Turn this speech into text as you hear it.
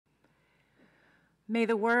May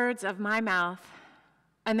the words of my mouth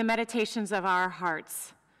and the meditations of our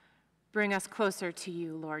hearts bring us closer to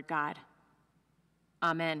you, Lord God.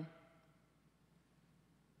 Amen.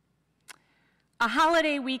 A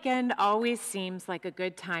holiday weekend always seems like a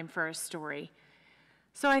good time for a story.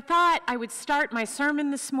 So I thought I would start my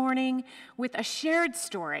sermon this morning with a shared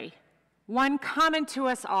story, one common to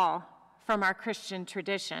us all from our Christian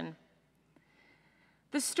tradition.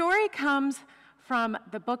 The story comes from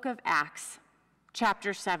the book of Acts,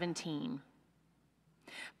 chapter 17.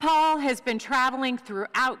 Paul has been traveling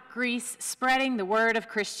throughout Greece, spreading the word of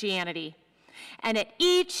Christianity. And at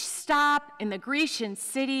each stop in the Grecian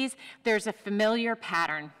cities, there's a familiar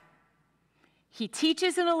pattern. He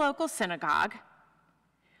teaches in a local synagogue.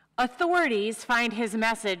 Authorities find his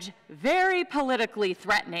message very politically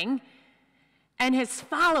threatening, and his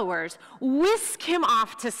followers whisk him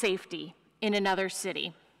off to safety in another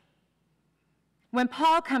city. When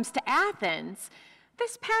Paul comes to Athens,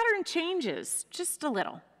 this pattern changes just a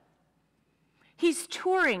little. He's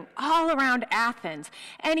touring all around Athens,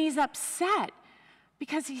 and he's upset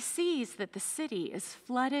because he sees that the city is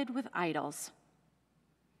flooded with idols.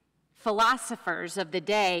 Philosophers of the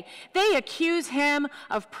day, they accuse him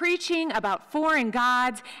of preaching about foreign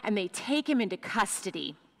gods, and they take him into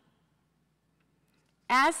custody.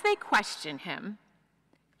 As they question him,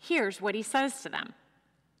 here's what he says to them.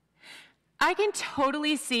 I can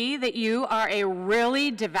totally see that you are a really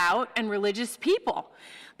devout and religious people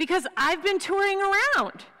because I've been touring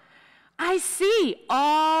around. I see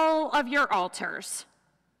all of your altars.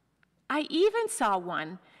 I even saw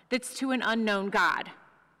one that's to an unknown god.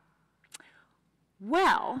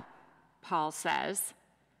 Well, Paul says,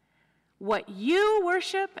 what you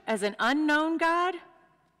worship as an unknown god,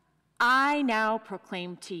 I now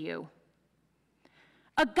proclaim to you.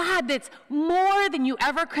 A God that's more than you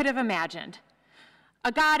ever could have imagined.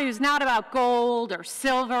 A God who's not about gold or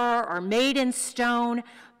silver or made in stone,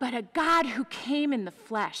 but a God who came in the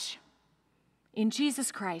flesh, in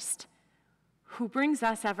Jesus Christ, who brings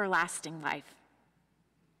us everlasting life.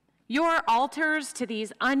 Your altars to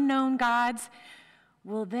these unknown gods,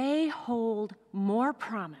 will they hold more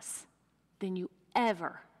promise than you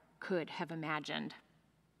ever could have imagined?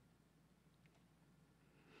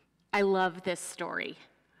 I love this story.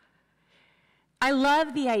 I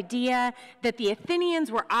love the idea that the Athenians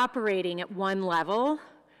were operating at one level,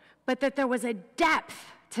 but that there was a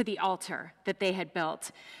depth to the altar that they had built,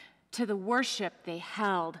 to the worship they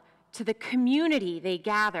held, to the community they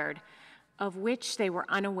gathered, of which they were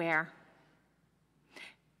unaware.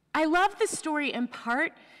 I love this story in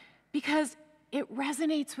part because it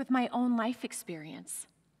resonates with my own life experience.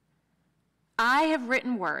 I have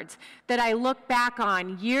written words that I look back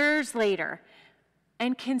on years later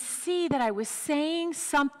and can see that I was saying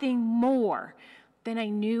something more than I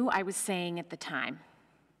knew I was saying at the time.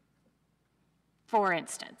 For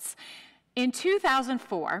instance, in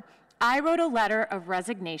 2004, I wrote a letter of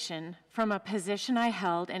resignation from a position I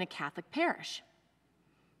held in a Catholic parish.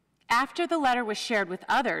 After the letter was shared with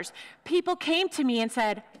others, people came to me and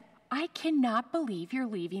said, I cannot believe you're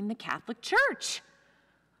leaving the Catholic Church.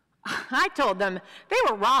 I told them they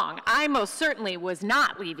were wrong. I most certainly was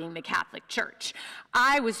not leaving the Catholic Church.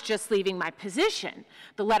 I was just leaving my position.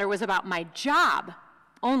 The letter was about my job,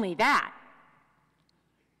 only that.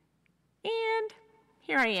 And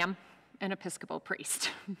here I am, an Episcopal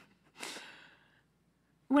priest.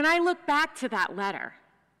 When I look back to that letter,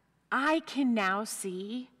 I can now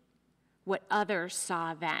see what others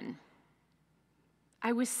saw then.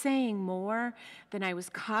 I was saying more than I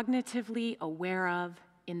was cognitively aware of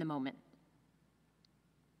in the moment.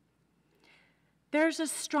 There's a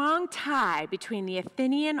strong tie between the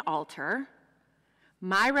Athenian altar,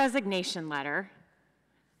 my resignation letter,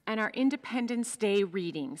 and our Independence Day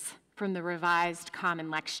readings from the Revised Common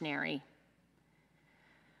Lectionary.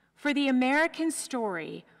 For the American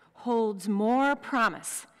story holds more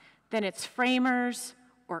promise than its framers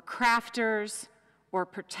or crafters or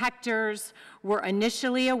protectors were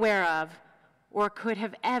initially aware of or could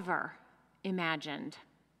have ever imagined.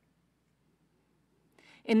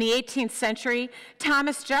 In the 18th century,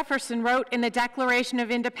 Thomas Jefferson wrote in the Declaration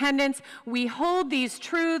of Independence, "We hold these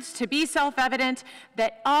truths to be self-evident,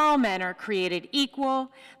 that all men are created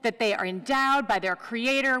equal, that they are endowed by their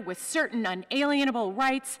Creator with certain unalienable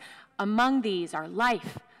rights. Among these are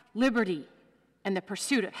life, liberty, and the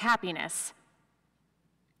pursuit of happiness."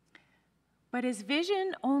 But his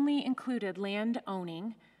vision only included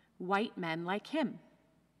land-owning white men like him.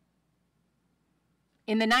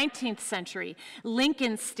 In the 19th century,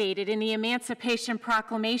 Lincoln stated in the Emancipation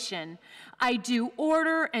Proclamation, "I do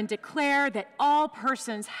order and declare that all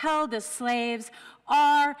persons held as slaves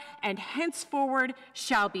are and henceforward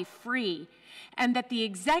shall be free, and that the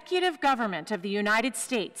executive government of the United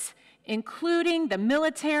States, including the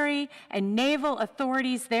military and naval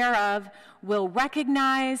authorities thereof, will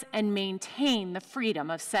recognize and maintain the freedom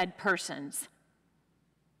of said persons.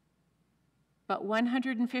 But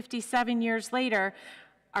 157 years later,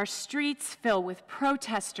 our streets fill with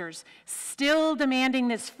protesters still demanding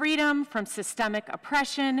this freedom from systemic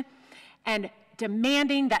oppression and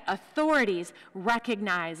demanding that authorities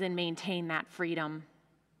recognize and maintain that freedom.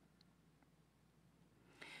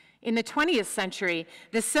 In the 20th century,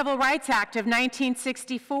 the Civil Rights Act of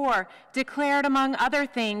 1964 declared, among other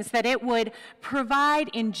things, that it would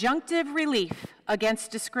provide injunctive relief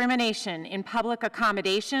against discrimination in public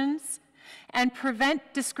accommodations and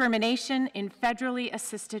prevent discrimination in federally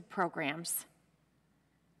assisted programs.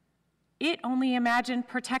 It only imagined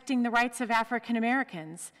protecting the rights of African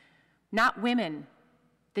Americans, not women,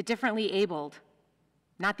 the differently abled,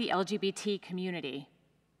 not the LGBT community.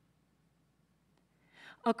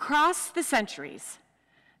 Across the centuries,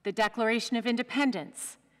 the Declaration of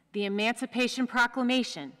Independence, the Emancipation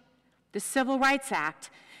Proclamation, the Civil Rights Act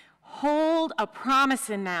hold a promise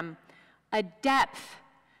in them, a depth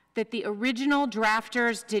that the original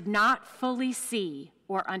drafters did not fully see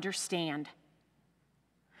or understand.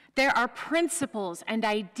 There are principles and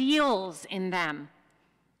ideals in them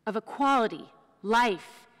of equality,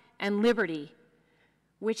 life, and liberty,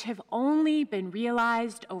 which have only been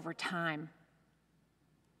realized over time.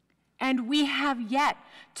 And we have yet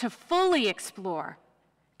to fully explore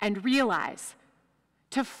and realize,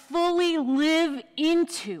 to fully live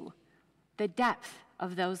into the depth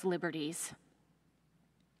of those liberties.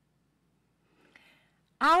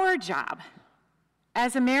 Our job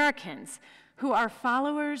as Americans who are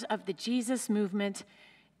followers of the Jesus movement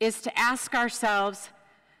is to ask ourselves,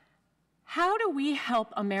 how do we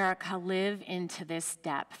help America live into this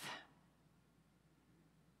depth?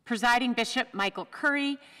 Presiding Bishop Michael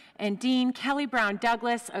Curry and Dean Kelly Brown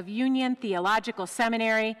Douglas of Union Theological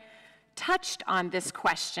Seminary touched on this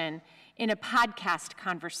question in a podcast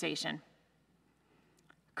conversation.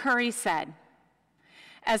 Curry said,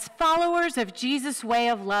 "As followers of Jesus' way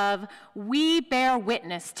of love, we bear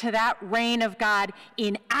witness to that reign of God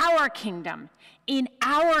in our kingdom, in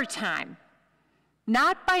our time,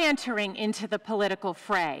 not by entering into the political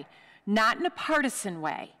fray, not in a partisan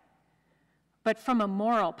way, but from a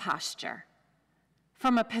moral posture,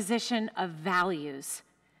 from a position of values,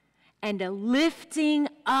 and a lifting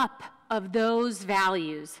up of those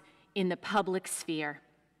values in the public sphere.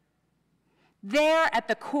 They're at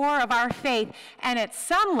the core of our faith, and at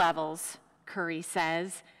some levels, Curry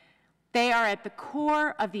says, they are at the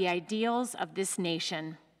core of the ideals of this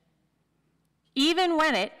nation, even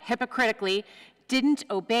when it, hypocritically, didn't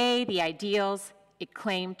obey the ideals it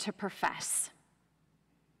claimed to profess.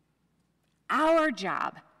 Our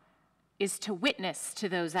job is to witness to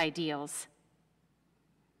those ideals.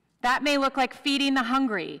 That may look like feeding the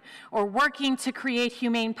hungry or working to create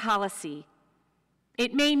humane policy.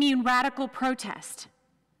 It may mean radical protest.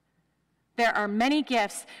 There are many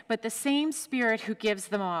gifts, but the same Spirit who gives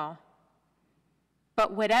them all.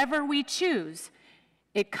 But whatever we choose,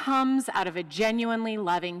 it comes out of a genuinely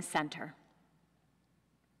loving center.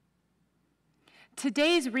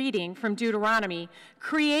 Today's reading from Deuteronomy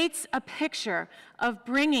creates a picture of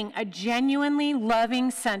bringing a genuinely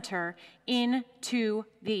loving center into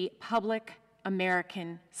the public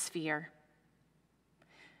American sphere.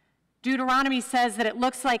 Deuteronomy says that it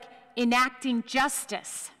looks like enacting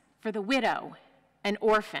justice for the widow and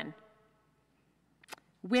orphan.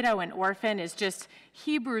 Widow and orphan is just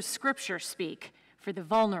Hebrew scripture speak for the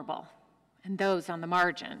vulnerable and those on the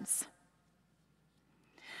margins.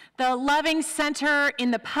 The loving center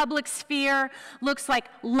in the public sphere looks like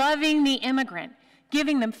loving the immigrant,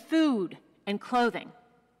 giving them food and clothing.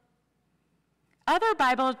 Other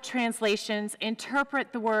Bible translations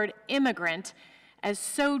interpret the word immigrant as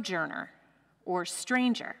sojourner or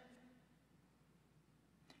stranger.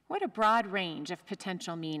 What a broad range of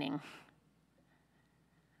potential meaning.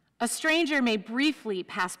 A stranger may briefly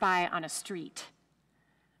pass by on a street.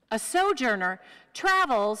 A sojourner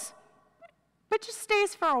travels, but just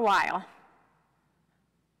stays for a while.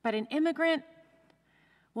 But an immigrant,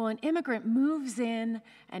 well, an immigrant moves in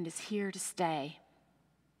and is here to stay.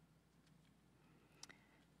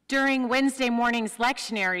 During Wednesday morning's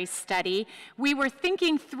lectionary study, we were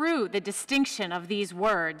thinking through the distinction of these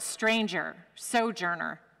words, stranger,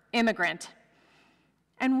 sojourner, immigrant.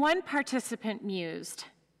 And one participant mused,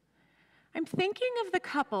 I'm thinking of the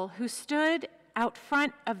couple who stood out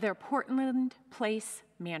front of their Portland Place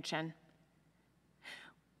mansion.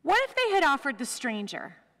 What if they had offered the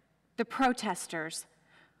stranger, the protesters,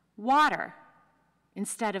 water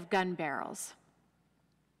instead of gun barrels.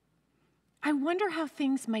 I wonder how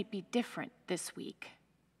things might be different this week,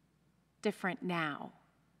 different now.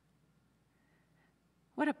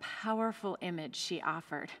 What a powerful image she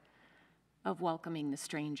offered of welcoming the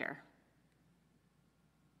stranger.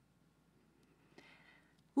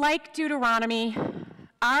 Like Deuteronomy,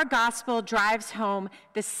 our gospel drives home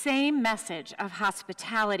the same message of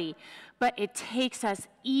hospitality, but it takes us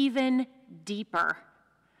even deeper.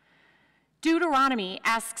 Deuteronomy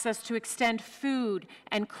asks us to extend food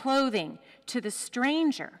and clothing to the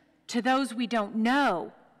stranger, to those we don't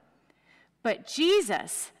know. But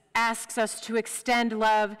Jesus asks us to extend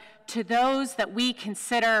love to those that we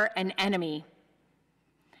consider an enemy.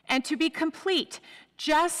 And to be complete,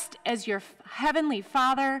 just as your heavenly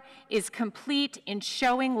Father is complete in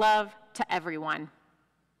showing love to everyone.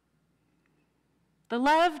 The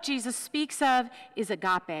love Jesus speaks of is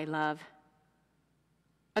agape love.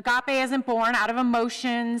 Agape isn't born out of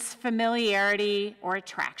emotions, familiarity, or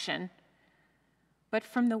attraction, but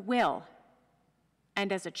from the will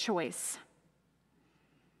and as a choice.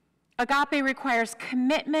 Agape requires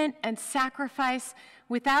commitment and sacrifice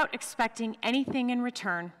without expecting anything in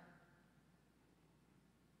return.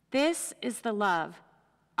 This is the love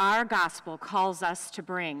our gospel calls us to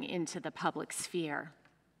bring into the public sphere.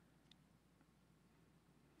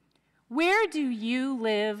 Where do you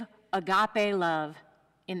live agape love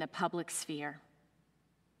in the public sphere?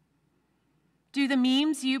 Do the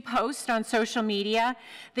memes you post on social media,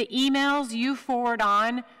 the emails you forward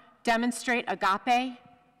on, demonstrate agape,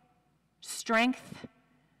 strength,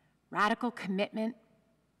 radical commitment?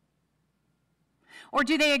 Or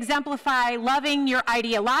do they exemplify loving your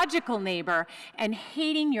ideological neighbor and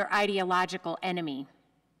hating your ideological enemy?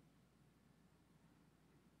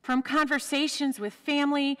 From conversations with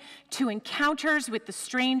family to encounters with the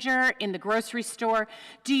stranger in the grocery store,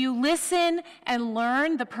 do you listen and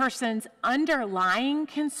learn the person's underlying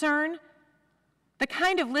concern? The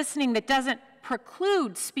kind of listening that doesn't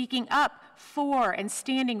preclude speaking up for and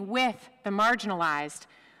standing with the marginalized,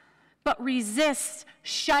 but resists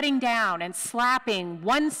shutting down and slapping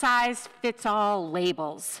one-size-fits-all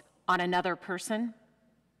labels on another person.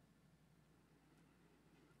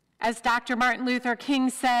 As Dr. Martin Luther King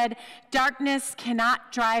said, darkness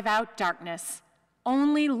cannot drive out darkness.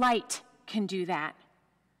 Only light can do that.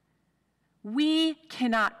 We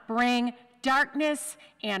cannot bring darkness,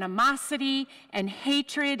 animosity, and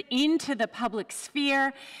hatred into the public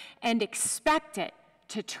sphere and expect it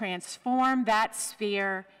to transform that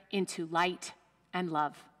sphere into light and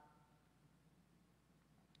love.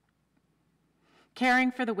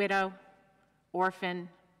 Caring for the widow, orphan,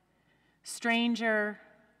 stranger,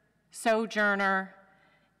 sojourner,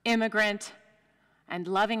 immigrant, and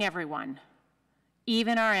loving everyone,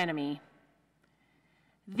 even our enemy.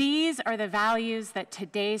 These are the values that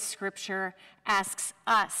today's scripture asks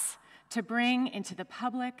us to bring into the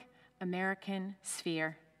public American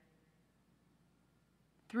sphere.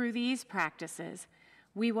 Through these practices,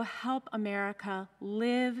 we will help America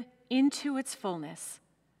live into its fullness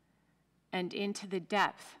and into the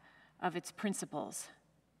depth of its principles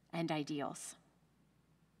and ideals.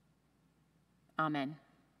 Amen.